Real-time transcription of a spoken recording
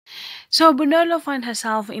So Bunolo finds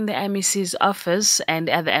herself in the MEC's office, and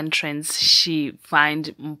at the entrance, she finds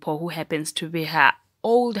Mpo, who happens to be her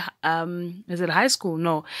old is it high school,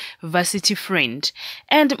 no, varsity friend.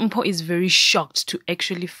 And Mpo is very shocked to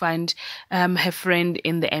actually find her friend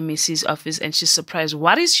in the MEC's office, and she's surprised.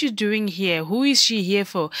 What is she doing here? Who is she here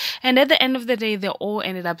for? And at the end of the day, they all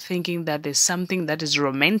ended up thinking that there's something that is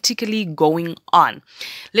romantically going on.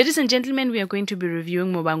 Ladies and gentlemen, we are going to be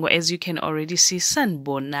reviewing Muvhango. As you can already see,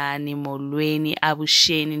 sanibonani molweni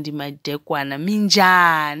abusheni ndimadekwana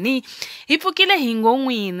minjani ipfukile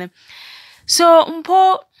hingongwini. So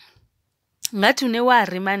Mpho ngathi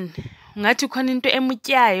unewari man, ngathi khona into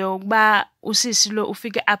emutyayo kuba usisi lo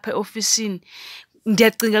ufike apha eofisini.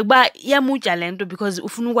 Ndiyacinga kuba iyamutya lento because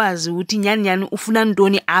ufuna ukwazi ukuthi nyani nyani ufuna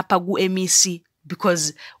ntoni apha ku-MEC,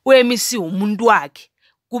 because u-MEC umuntu wakhe,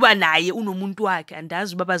 kuba naye unomuntu wakhe.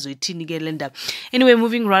 Andazi uba bazoyithini ke le ndaba. Anyway,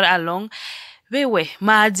 moving right along. Bewe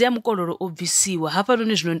mahadzi ya mukololo obvisiwa hapa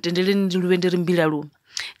lone zvinontendeleni ndiluve ndiri mbila lume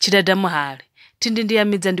chidada muhari tindi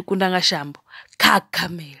ndiyamidza ndikunda nga shambo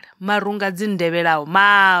kakamela marunga dzindevelawo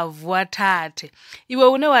mavu atate iwe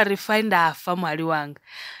une warifind afa mwali wanga.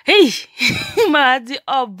 Hey mahadzi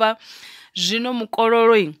obva zvino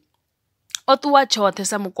mukololo ini otuwa chote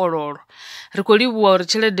sa mukololo rikoliwa uri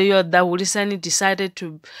chelede yoda hulisani decided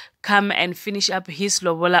to come and finish up his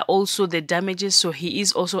lobola, also the damages. So he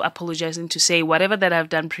is also apologizing to say, whatever that I've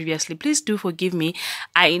done previously, please do forgive me.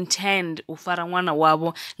 I intend ufara mwana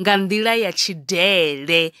wabo ngandila ya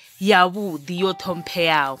chidele yabu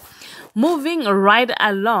diyotompeao. Moving right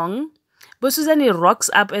along, Bosuzani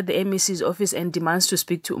rocks up at the MEC's office and demands to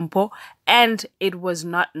speak to Mpo, and it was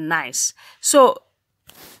not nice. So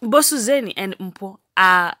Bosuzeni and Mpo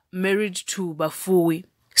are married to Bafui.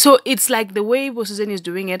 So it's like the way Bosuzeni is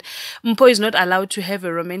doing it, Mpo is not allowed to have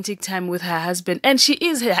a romantic time with her husband. And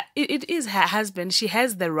it is her husband. She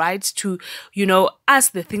has the right to,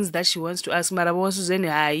 ask the things that she wants to ask.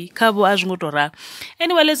 Anyway,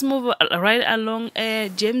 let's move right along.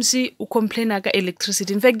 Jamesy complain about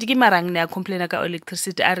electricity. In fact, Marang complain about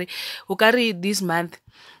electricity. Ukari this month.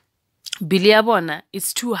 Biliabona,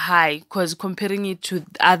 it's too high because comparing it to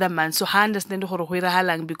other months. So I understand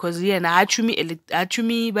halang because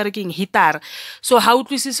achumi barking hitar. So how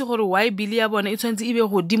to see why Biliabona it's even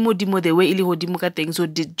dimo the way ili hodimo ka thing. So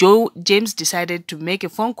James decided to make a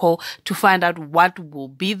phone call to find out what will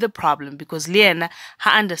be the problem, because Liana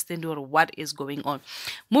ha understand what is going on.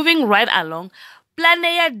 Moving right along, plan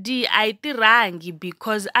ya D aitirangi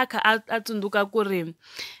because aka atunduka kurim.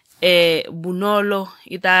 Bunolo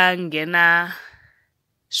itangena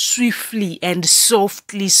swiftly and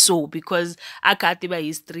softly, so because akatiba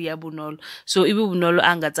history ya Bunolo. So ibu Bunolo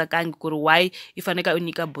angatsakangi kuri why ifaneka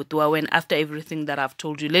unika botwa when after everything that I've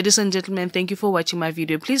told you. Ladies and gentlemen, thank you for watching my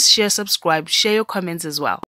video. Please share, subscribe, share your comments as well.